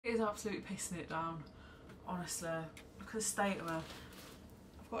is absolutely pissing it down, honestly. Look at the state of her.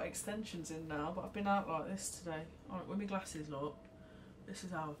 I've got extensions in now, but I've been out like this today. With my glasses, look. This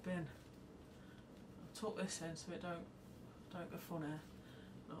is how I've been. I've tucked this in so it don't go funny.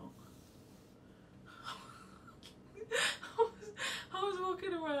 Look. I was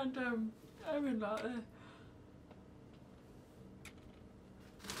walking around Erin like this.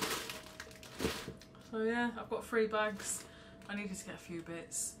 So yeah, I've got 3 bags. I needed to get a few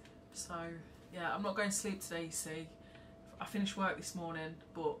bits. So yeah, I'm not going to sleep today, you see. I finished work this morning,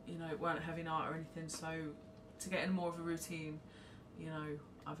 but you know, it weren't a heavy night or anything, so to get in more of a routine, you know,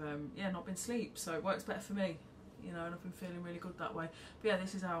 I've yeah, not been asleep, so it works better for me, you know, and I've been feeling really good that way. But yeah,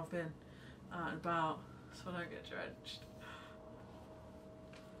 this is how I've been out and about, so I don't get drenched.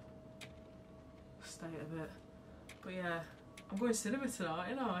 State of it. But yeah, I'm going to cinema tonight,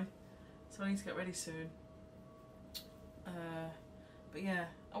 ain't I? So I need to get ready soon. But yeah,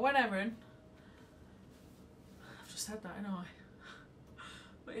 I went Erin. I've just said that, ain't I?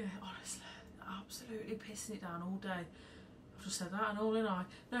 But yeah, honestly, absolutely pissing it down all day. I've just said that and all, ain't I?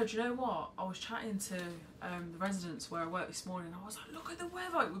 No, do you know what? I was chatting to the residents where I work this morning. I was like, look at the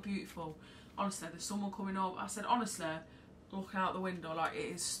weather, it was beautiful. Honestly, the sun was coming up. I said, honestly, look out the window, like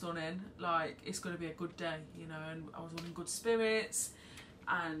it is stunning. Like it's going to be a good day, you know. And I was in good spirits.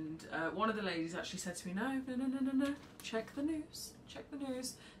 And one of the ladies actually said to me, no, check the news,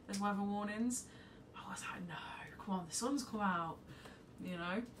 there's weather warnings. I was like, no, come on, the sun's come out, you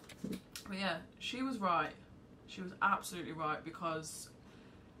know. But yeah, she was right. She was absolutely right, because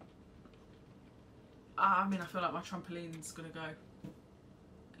I mean, I feel like my trampoline's gonna go,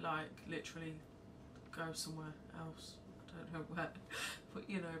 like literally go somewhere else. I don't know where, but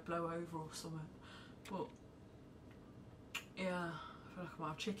you know, blow over or something. But yeah, I feel like I might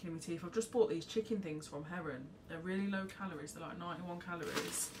have chicken in my teeth. I've just bought these chicken things from Heron. They're really low calories. They're like 91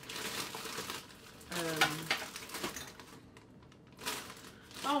 calories.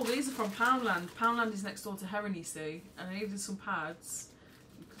 Oh, these are from Poundland. Poundland is next door to Heron, you see. And I needed some pads.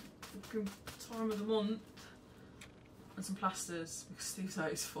 Time of the month. And some plasters, because Steve's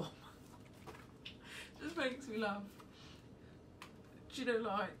out his form. Just makes me laugh. Do you know,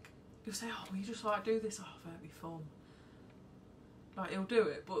 like, you'll say, oh, will you just like do this? Oh, I've hurt me thumb. Like, he'll do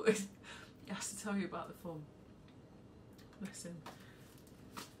it, but he has to tell you about the fun. Bless him.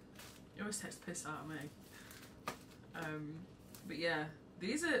 He always takes the piss out of me. But yeah,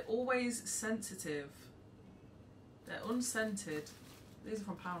 these are always sensitive. They're unscented. These are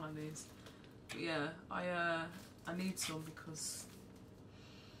from Poundland, these. But yeah, I need some because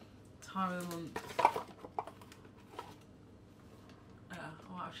time of the month. Yeah,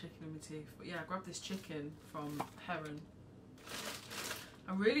 I might have chicken in my teeth. But yeah, I grabbed this chicken from Heron.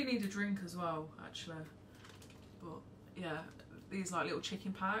 I really need a drink as well, actually. But yeah, these like little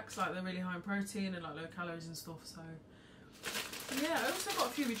chicken packs, like they're really high in protein and like low calories and stuff. So yeah, I also got a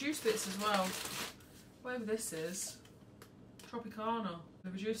few reduced bits as well. Whatever this is, Tropicana.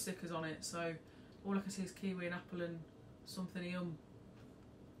 The reduced stickers on it, so all I can see is kiwi and apple and something yum.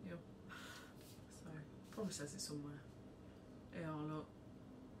 Yum. So probably says it somewhere. Yeah, look.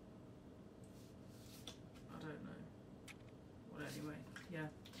 I don't know. Well, anyway. Yeah,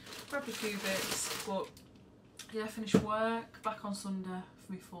 grabbed a few bits, but yeah, finished work, back on Sunday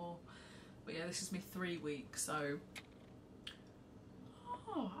for me 4. But yeah, this is me 3 weeks, so.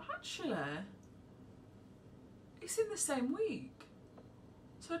 Oh, actually, it's in the same week.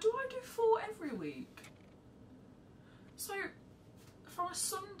 So do I do 4 every week? So from a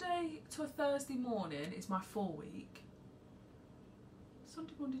Sunday to a Thursday morning is my 4 week.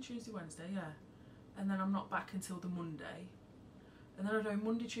 Sunday, Monday, Tuesday, Wednesday, yeah. And then I'm not back until the Monday. And then I do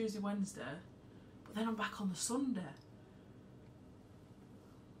Monday, Tuesday, Wednesday, but then I'm back on the Sunday.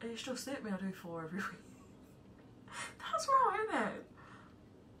 It's just hit me, I do 4 every week. That's right, isn't it?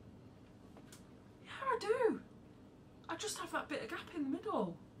 Yeah, I do. I just have that bit of gap in the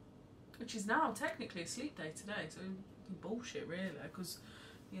middle, which is now technically a sleep day today, so bullshit really, because,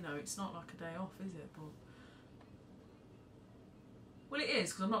 you know, it's not like a day off, is it? But well, it is,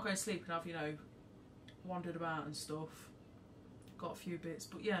 because I'm not going to sleep and I've, you know, wandered about and stuff. Got a few bits,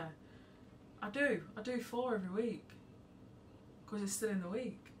 but yeah, I do 4 every week because it's still in the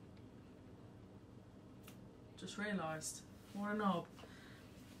week. Just realised, what a knob.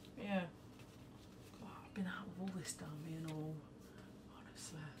 But yeah, God, I've been out with all this damn me and all,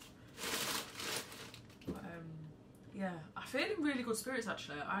 honestly. But yeah, I'm feeling really good spirits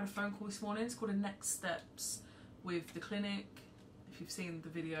actually. I had a phone call this morning. It's called a Next Steps with the clinic. If you've seen the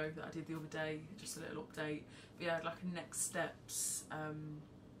video that I did the other day, just a little update. But yeah, I had like a Next Steps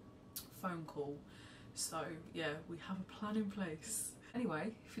phone call. So yeah, we have a plan in place.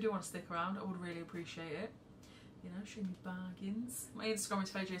 Anyway, if you do want to stick around, I would really appreciate it. You know, show me bargains. My Instagram is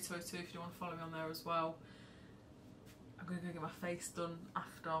FadeJ202 if you want to follow me on there as well. I'm going to go get my face done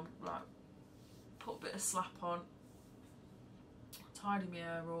after I'm like, put a bit of slap on, tidy my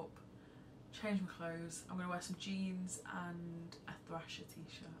hair up, change my clothes. I'm going to wear some jeans and a Thrasher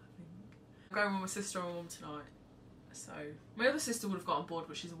t-shirt, I think. I'm going with my sister and my mum tonight. So, my other sister would have got on board,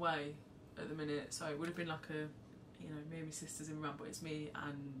 but she's away at the minute. So it would have been like a, you know, me and my sisters in round, but it's me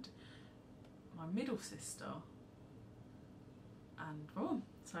and my middle sister and my mum.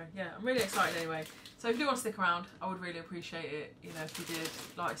 So yeah, I'm really excited anyway. So if you do want to stick around, I would really appreciate it. You know, if you did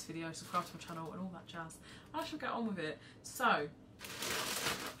like this video, subscribe to my channel and all that jazz. I shall get on with it. So,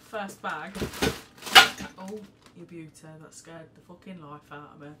 first bag. Oh, you beauty, that scared the fucking life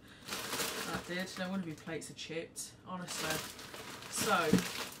out of me. That did. No wonder my plates are chipped, honestly. So,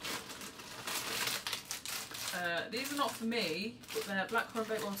 these are not for me, but they're blackcurrant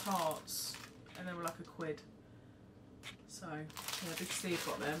bakewell tarts, and they were like £1. So, yeah, Big Steve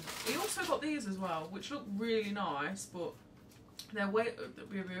got them. He also got these as well, which look really nice, but they're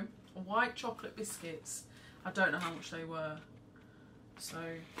white chocolate biscuits. I don't know how much they were. So,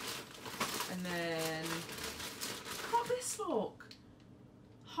 and then, look at this, look.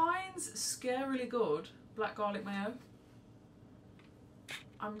 Heinz Scarily Good black garlic mayo.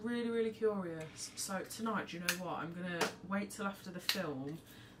 I'm really curious. So tonight, do you know what? I'm going to wait till after the film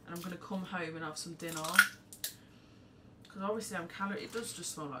and I'm going to come home and have some dinner. Because obviously it does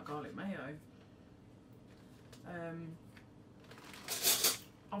just smell like garlic mayo.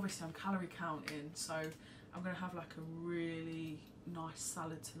 Obviously I'm calorie counting, so I'm going to have like a really nice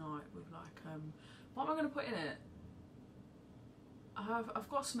salad tonight with like, what am I going to put in it? I've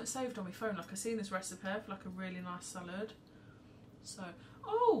got something saved on my phone, like I've seen this recipe for like a really nice salad. So,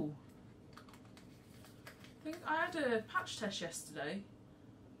 oh! I think I had a patch test yesterday.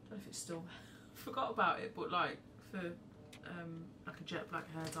 I don't know if it's still forgot about it, but like for like a jet black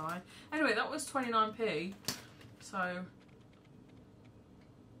hair dye. Anyway, that was 29p. So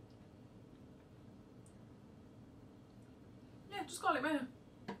yeah, just garlic mayo,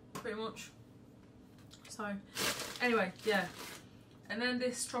 pretty much. So anyway, yeah. And then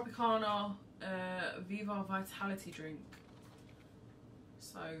this Tropicana Viva Vitality drink.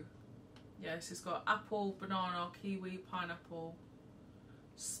 So yeah, this has got apple, banana, kiwi, pineapple,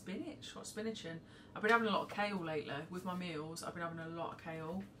 spinach. Got spinach in. I've been having a lot of kale lately with my meals. I've been having a lot of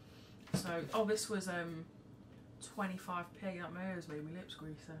kale. So, oh, this was 25p. That mayo's made my lips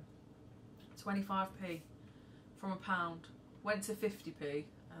greasy. 25p from £1. Went to 50p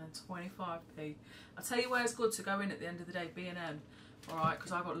and 25p. I'll tell you where it's good to go in at the end of the day, B&M. Alright,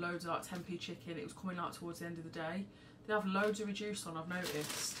 because I got loads of like 10p chicken. It was coming like towards the end of the day. They have loads of reduced on, I've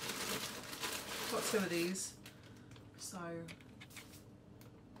noticed. Got 2 of these. So,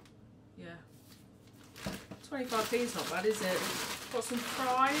 yeah. 25p is not bad, is it? Got some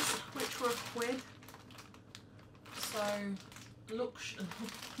fries, which were £1. So,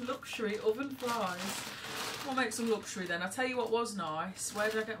 luxury oven fries. What makes them luxury then? I'll tell you what was nice. Where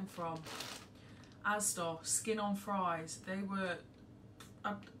did I get them from? Asda, skin on fries. They were,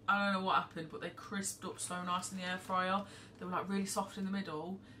 I don't know what happened, but they crisped up so nice in the air fryer. They were like really soft in the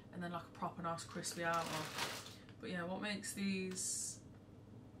middle and then like a proper nice crispy outer. But yeah, what makes these...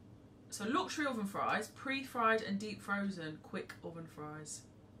 So luxury oven fries, pre-fried and deep frozen, quick oven fries.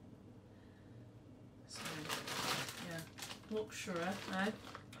 So yeah, luxury, eh?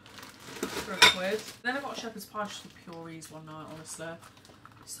 For £1. Then I got a shepherd's pie just for purees one night, honestly.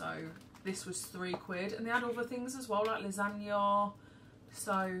 So this was £3, and they had other things as well, like lasagna.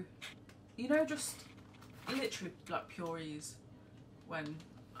 So, you know, just literally like purees when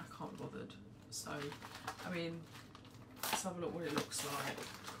I can't be bothered. So, I mean, let's have a look what it looks like.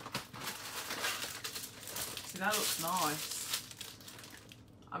 See, that looks nice.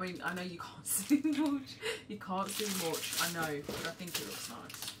 I mean, I know you can't see much. You can't see much, I know, but I think it looks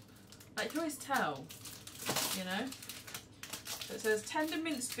nice. Like, you can always tell, you know? So it says tender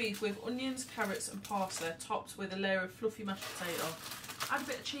minced beef with onions, carrots and parsley, topped with a layer of fluffy mashed potato. Add a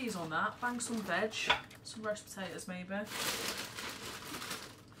bit of cheese on that, bang some veg, some roast potatoes maybe.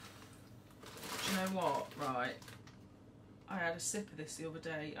 Do you know what? Right. I had a sip of this the other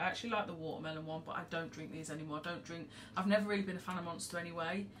day. I actually like the watermelon one, but I don't drink these anymore. I've never really been a fan of Monster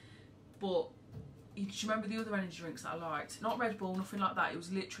anyway. But do you remember the other energy drinks that I liked? Not Red Bull, nothing like that. It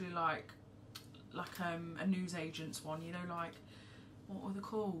was literally like a newsagent's one, you know, like, what were they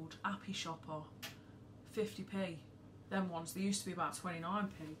called? Appy Shopper. 50p. Them ones, they used to be about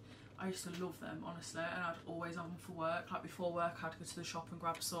 29p. I used to love them, honestly, and I'd always have them for work. Like before work, I'd go to the shop and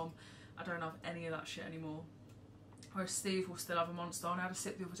grab some. I don't have any of that shit anymore. whereas Steve will still have a Monster. And I had a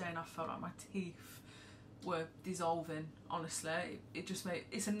sip the other day and I felt like my teeth were dissolving, honestly. It just made,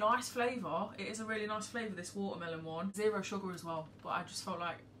 it's a nice flavour. It is a really nice flavour, this watermelon one. 0 sugar as well, but I just felt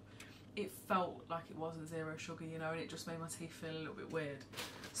like it wasn't 0 sugar, you know, and it just made my teeth feel a little bit weird.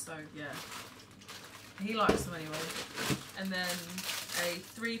 So yeah, he likes them anyway. And then a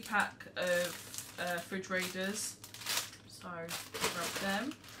 3-pack of Fridge Raiders, so grab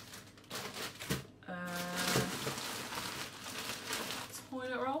them.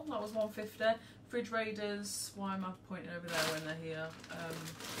 Toilet roll, that was £1.50. Fridge Raiders, why am I pointing over there when they're here?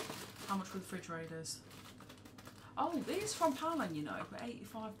 How much were the Fridge Raiders? Oh, these from Poundland, you know, for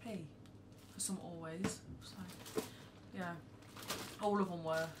 85p for some Always. So yeah, all of them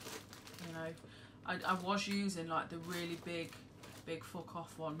were, you know. I was using like the really big fuck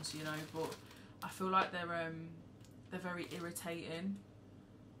off ones, you know, but I feel like they're very irritating.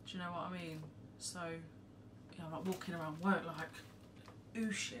 Do you know what I mean? So yeah, I'm like walking around work like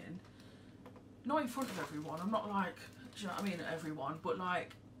ooshing. Not in front of everyone, I'm not like, do you know what I mean, at everyone, but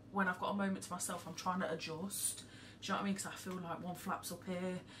like when I've got a moment to myself, I'm trying to adjust. Do you know what I mean? Because I feel like one flap's up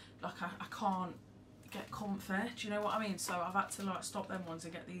here, like I can't get comfy. Do you know what I mean? So I've had to like stop them ones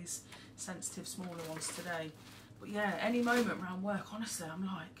and get these sensitive smaller ones today. But yeah, any moment around work, honestly, I'm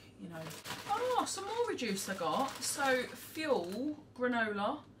like, you know. Oh, some more reduced I got. So Fuel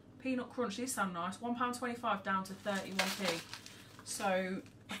granola peanut crunch, these sound nice. £1.25 down to 31p. So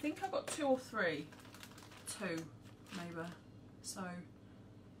I think I got 2 or 3. 2 maybe. So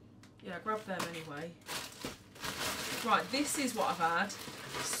yeah, grab them anyway. Right, this is what I've had.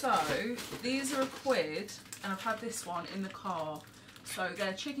 So these are £1, and I've had this one in the car. So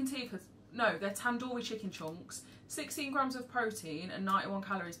they're chicken tikka, no, they're tandoori chicken chunks, 16 grams of protein and 91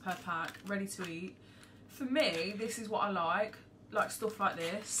 calories per pack, ready to eat. For me, this is what I like stuff like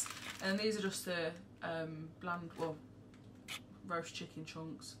this. And these are just the bland, well, roast chicken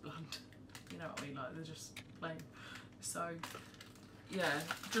chunks, bland, you know what I mean, like they're just plain. So yeah,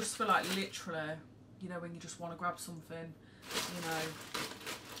 just for like literally, you know, when you just want to grab something, you know.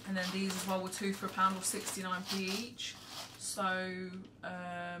 And then these as well were 2 for £1 or 69p each. So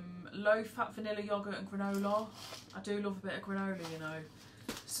low fat vanilla yogurt and granola. I do love a bit of granola, you know,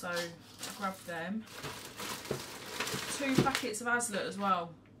 so I grabbed them. 2 packets of Aslet as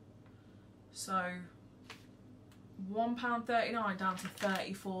well, so £1.39 down to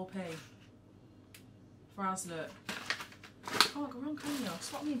 34p for Aslet. Can't go wrong, can you?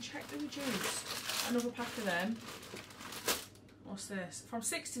 That's what I mean, check the reduced. Another pack of them. What's this? From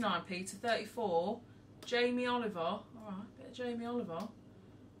 69p to 34. Jamie Oliver. Alright, bit of Jamie Oliver.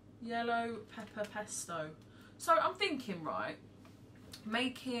 Yellow pepper pesto. So I'm thinking, right,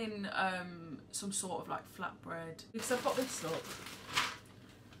 making some sort of like flatbread. Because I've got this, look.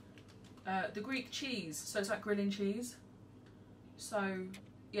 The Greek cheese. So it's like grilling cheese. So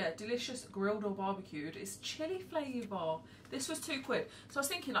yeah, delicious grilled or barbecued. It's chili flavour. This was £2. So I was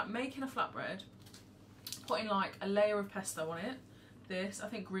thinking like making a flatbread, putting like a layer of pesto on it. This, I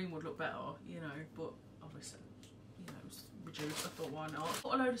think green would look better, you know, but obviously, you know, it's reduced. I thought, why not?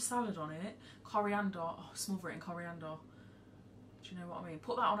 Put a load of salad on it, coriander, oh, smother it in coriander. Do you know what I mean?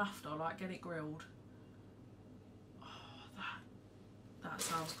 Put that on after, like get it grilled. Oh, that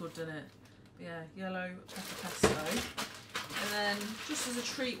sounds good, doesn't it? But yeah, yellow pepper pesto. And then, just as a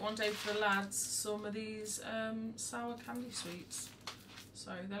treat one day for the lads, some of these sour candy sweets.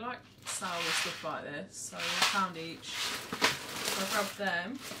 So they like sour stuff like this, so £1 each. So I grabbed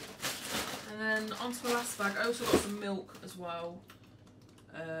them. And then onto the last bag, I also got some milk as well.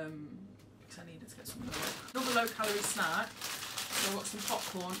 Because I needed to get some milk. Another low calorie snack. So I got some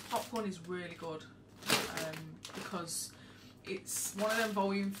popcorn. Popcorn is really good. Because it's one of them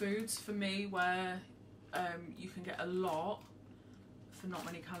volume foods for me where you can get a lot for not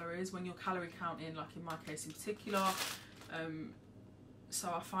many calories when you're calorie counting, like in my case in particular. So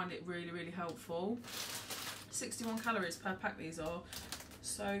I find it really, really helpful. 61 calories per pack these are.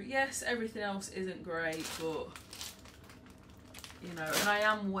 So yes, everything else isn't great, but you know, and I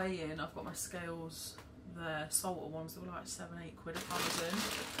am weighing, I've got my scales there, salted ones, they were like £7-8 a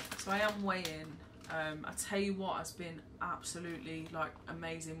thousand. So I am weighing. I tell you what has been absolutely like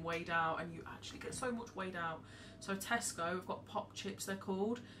amazing, weighed out, and you actually get so much weighed out. So Tesco, we've got pop chips, they're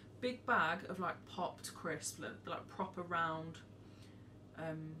called. Big bag of like popped crisps, like proper round,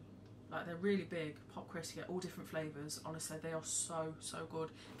 like they're really big pop crisps. You get all different flavours. Honestly, they are so good.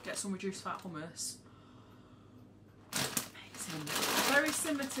 Get some reduced fat hummus. Amazing. Very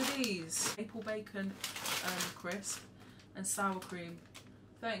similar to these maple bacon crisp and sour cream.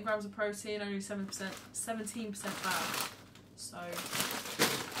 13 grams of protein, only 17% fat. So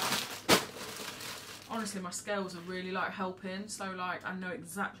honestly, my scales are really like helping, so like I know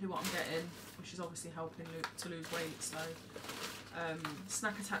exactly what I'm getting, which is obviously helping to lose weight. So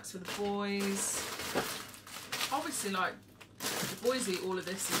snack attacks for the boys. Obviously, like the boys eat all of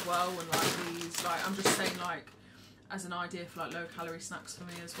this as well, and like these, like I'm just saying, like as an idea for like low calorie snacks for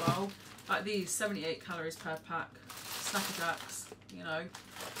me as well. Like these, 78 calories per pack, snack attacks, you know.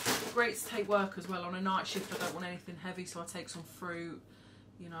 Great to take work as well. On a night shift, I don't want anything heavy, so I take some fruit.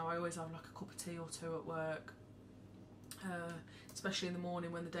 You know, I always have like a cup of tea or two at work, especially in the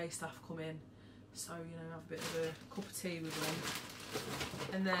morning when the day staff come in. So, you know, have a bit of a cup of tea with them.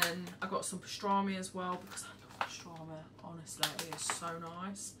 And then I got some pastrami as well, because I love pastrami, honestly, it is so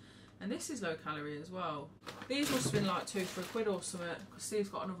nice. And this is low calorie as well. These must have been like £2 for £1 or something, because Steve's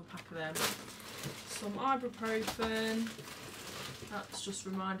got another pack of them. Some ibuprofen, that's just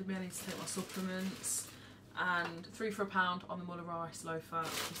reminded me I need to take my supplements. And 3 for £1 on the Muller rice low fat,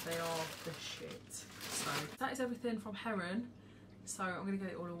 because they are the shit. So that is everything from Heron, so I'm going to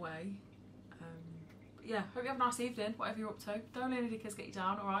get it all away. But yeah, hope you have a nice evening, whatever you're up to. Don't let any dickheads get you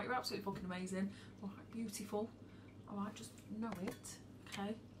down, alright? You're absolutely fucking amazing. Alright, beautiful. Alright, just know it.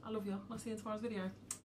 Okay, I love you. I'll see you in tomorrow's video.